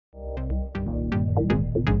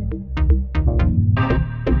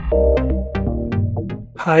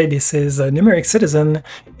Hi, this is a Numeric Citizen.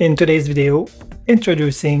 In today's video,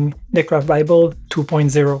 introducing the Craft Bible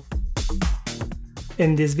 2.0.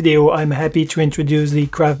 In this video, I'm happy to introduce the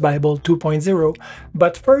Craft Bible 2.0,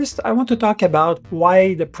 but first I want to talk about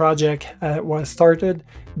why the project was started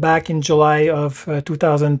back in July of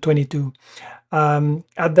 2022.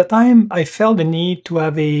 At the time, I felt the need to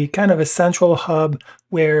have a kind of a central hub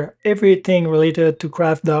where everything related to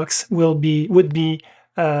craft docs would be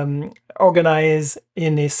organized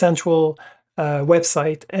in a central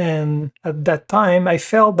website. And at that time, I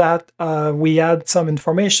felt that we had some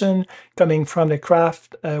information coming from the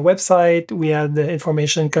craft website. We had the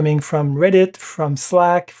information coming from Reddit, from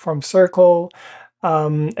Slack, from Circle.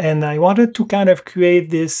 And I wanted to kind of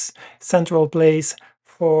create this central place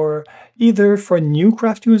for either for new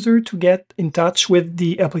craft user to get in touch with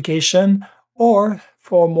the application, or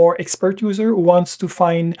for more expert user who wants to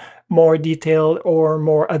find more detailed or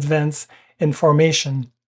more advanced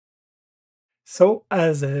information. So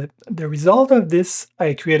as the result of this,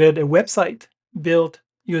 I created a website built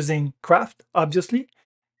using Craft, obviously,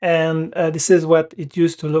 and this is what it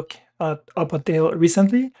used to look up until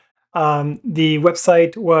recently. The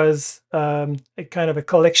website was a kind of a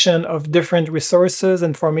collection of different resources,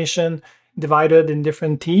 information divided in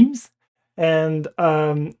different teams. And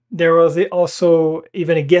there was also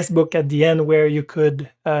even a guest book at the end where you could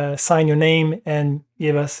sign your name and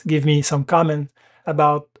give me some comment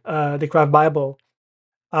about the Craft Bible.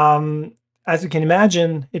 As you can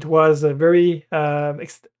imagine, it was a very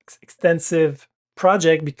extensive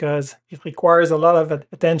project because it requires a lot of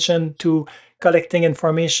attention to collecting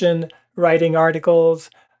information, writing articles,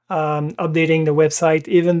 updating the website.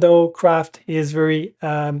 Even though Craft is very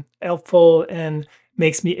helpful and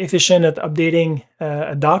makes me efficient at updating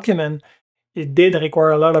a document, it did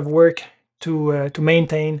require a lot of work to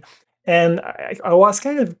maintain. And I was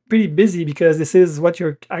kind of pretty busy because this is what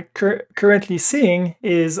you're currently seeing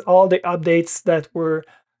is all the updates that were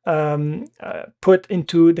put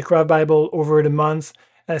into the Craft Bible over the months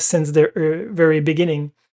since the very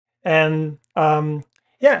beginning. And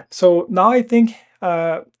yeah, so now I think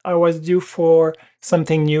I was due for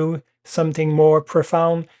something new, something more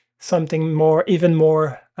profound, something more, even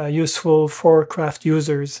more useful for craft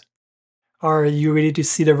users. Are you ready to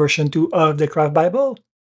see the version 2 of the Craft Bible?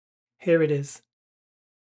 Here it is.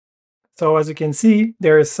 So as you can see,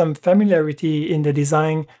 there is some familiarity in the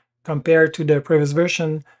design compared to the previous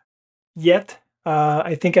version, yet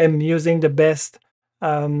I think I'm using the best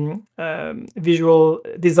visual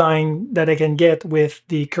design that I can get with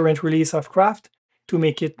the current release of Craft to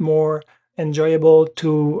make it more enjoyable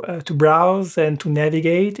to browse and to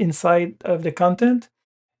navigate inside of the content.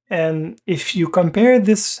 And if you compare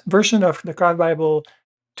this version of the Craft Bible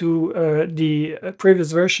to the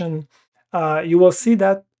previous version, you will see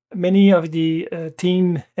that many of the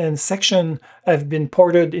theme and section have been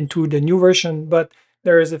ported into the new version, but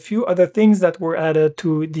there is a few other things that were added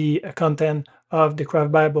to the content of the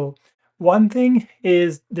Craft Bible. One thing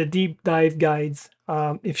is the deep dive guides.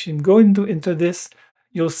 If you go into this,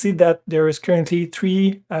 you'll see that there is currently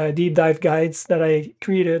 3 deep dive guides that I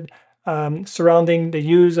created surrounding the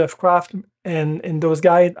use of Craft. And in those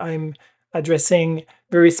guides, I'm addressing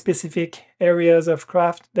very specific areas of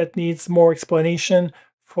Craft that needs more explanation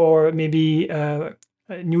for maybe a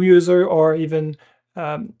new user or even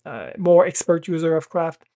more expert user of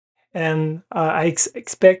Craft. And I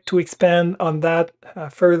expect to expand on that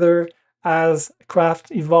further as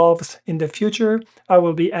Craft evolves in the future. I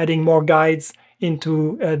will be adding more guides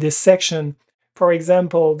into this section. For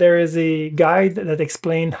example, there is a guide that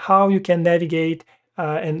explains how you can navigate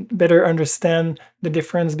and better understand the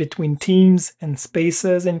difference between teams and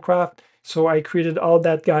spaces in Craft. So I created all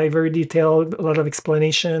that guide, very detailed, a lot of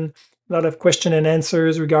explanation, a lot of question and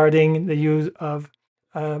answers regarding the use of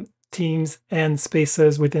teams and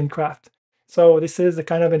spaces within Craft. So this is the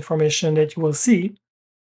kind of information that you will see.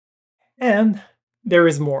 And there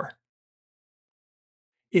is more.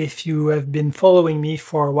 If you have been following me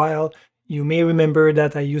for a while, you may remember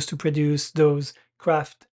that I used to produce those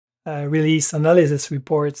Craft release analysis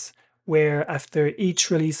reports where after each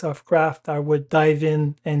release of Craft, I would dive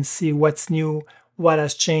in and see what's new, what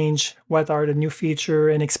has changed, what are the new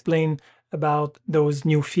features, and explain about those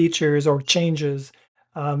new features or changes.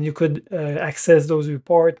 You could access those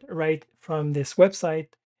reports right from this website,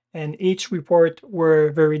 and each report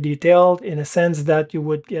were very detailed in a sense that you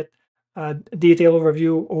would get a detailed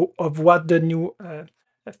overview of what the new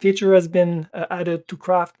feature has been added to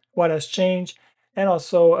Craft, what has changed, and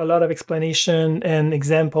also a lot of explanation and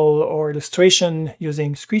example or illustration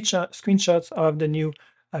using screenshots of the new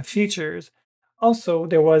features. Also,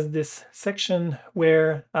 there was this section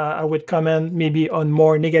where I would comment maybe on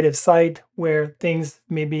more negative side where things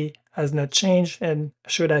maybe has not changed and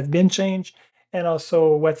should have been changed, and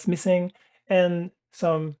also what's missing, and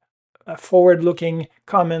some forward-looking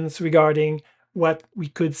comments regarding what we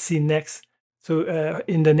could see next. So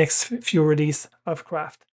in the next few release of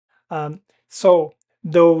Craft. So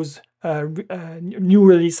those new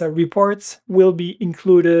release reports will be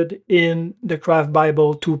included in the Craft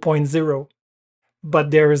Bible 2.0.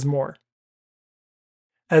 But there is more.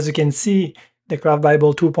 As you can see, the Craft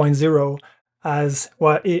Bible 2.0 as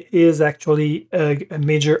what it is actually a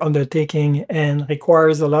major undertaking and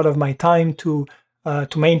requires a lot of my time to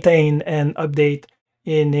maintain and update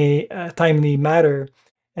in a timely manner.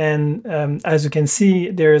 And as you can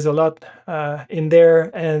see, there is a lot in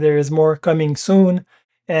there, and there is more coming soon.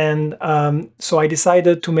 And so I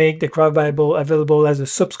decided to make the Craft Bible available as a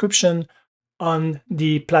subscription on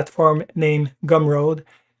the platform named Gumroad.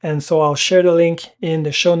 And so I'll share the link in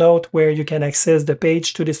the show note where you can access the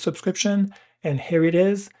page to this subscription. And here it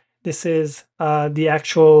is. This is the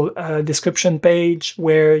actual description page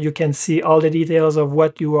where you can see all the details of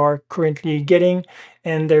what you are currently getting.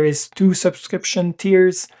 And there is 2 subscription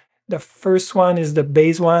tiers. The first one is the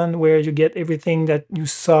base one where you get everything that you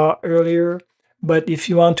saw earlier. But if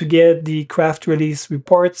you want to get the Craft release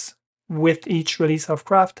reports with each release of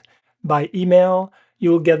Craft by email,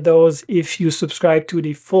 you'll get those if you subscribe to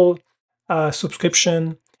the full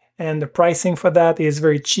subscription, and the pricing for that is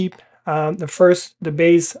very cheap. The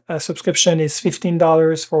base subscription is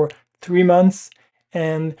 $15 for 3 months,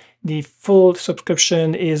 and the full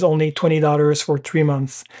subscription is only $20 for 3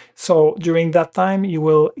 months. So during that time, you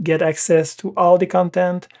will get access to all the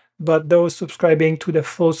content, but those subscribing to the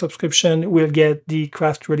full subscription will get the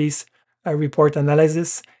Craft release report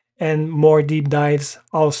analysis and more deep dives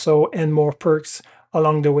also, and more perks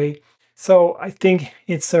along the way. So I think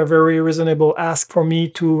it's a very reasonable ask for me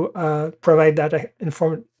to provide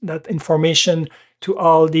that information to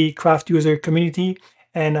all the Craft user community.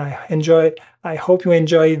 And I hope you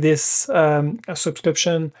enjoy this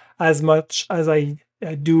subscription as much as I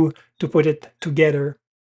do to put it together.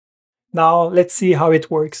 Now let's see how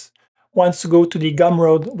it works. Once you go to the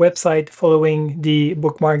Gumroad website following the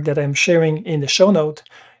bookmark that I'm sharing in the show note,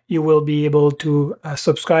 you will be able to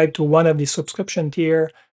subscribe to one of the subscription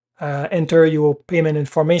tier, enter your payment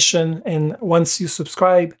information, and once you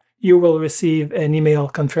subscribe, you will receive an email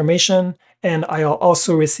confirmation, and I'll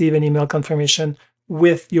also receive an email confirmation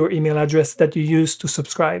with your email address that you use to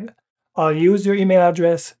subscribe. I'll use your email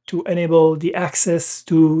address to enable the access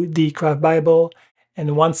to the Craft Bible,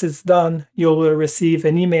 and once it's done, you will receive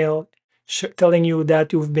an email telling you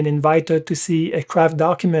that you've been invited to see a Craft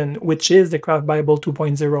document, which is the Craft Bible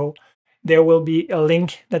 2.0. There will be a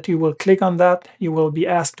link that you will click on that. You will be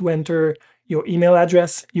asked to enter your email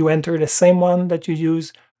address. You enter the same one that you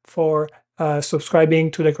use for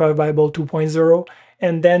subscribing to the Craft Bible 2.0,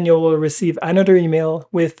 and then you will receive another email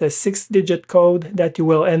with a 6-digit code that you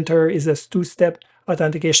will enter. Is a 2-step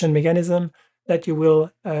authentication mechanism that you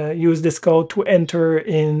will use this code to enter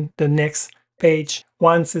in the next page.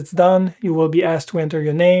 Once it's done, you will be asked to enter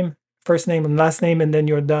your name, first name and last name, and then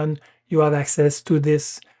you're done. You have access to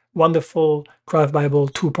this wonderful Craft Bible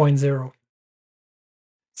 2.0.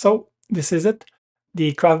 So this is it,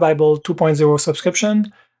 the Craft Bible 2.0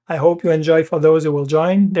 subscription. I hope you enjoy for those who will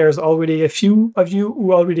join. There's already a few of you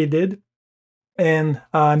who already did, and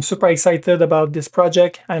I'm super excited about this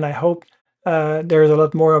project, and I hope there's a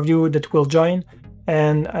lot more of you that will join.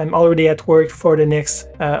 And I'm already at work for the next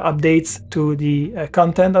updates to the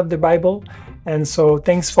content of the Bible. And so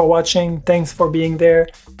thanks for watching, thanks for being there,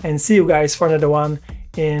 and see you guys for another one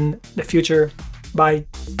in the future. Bye.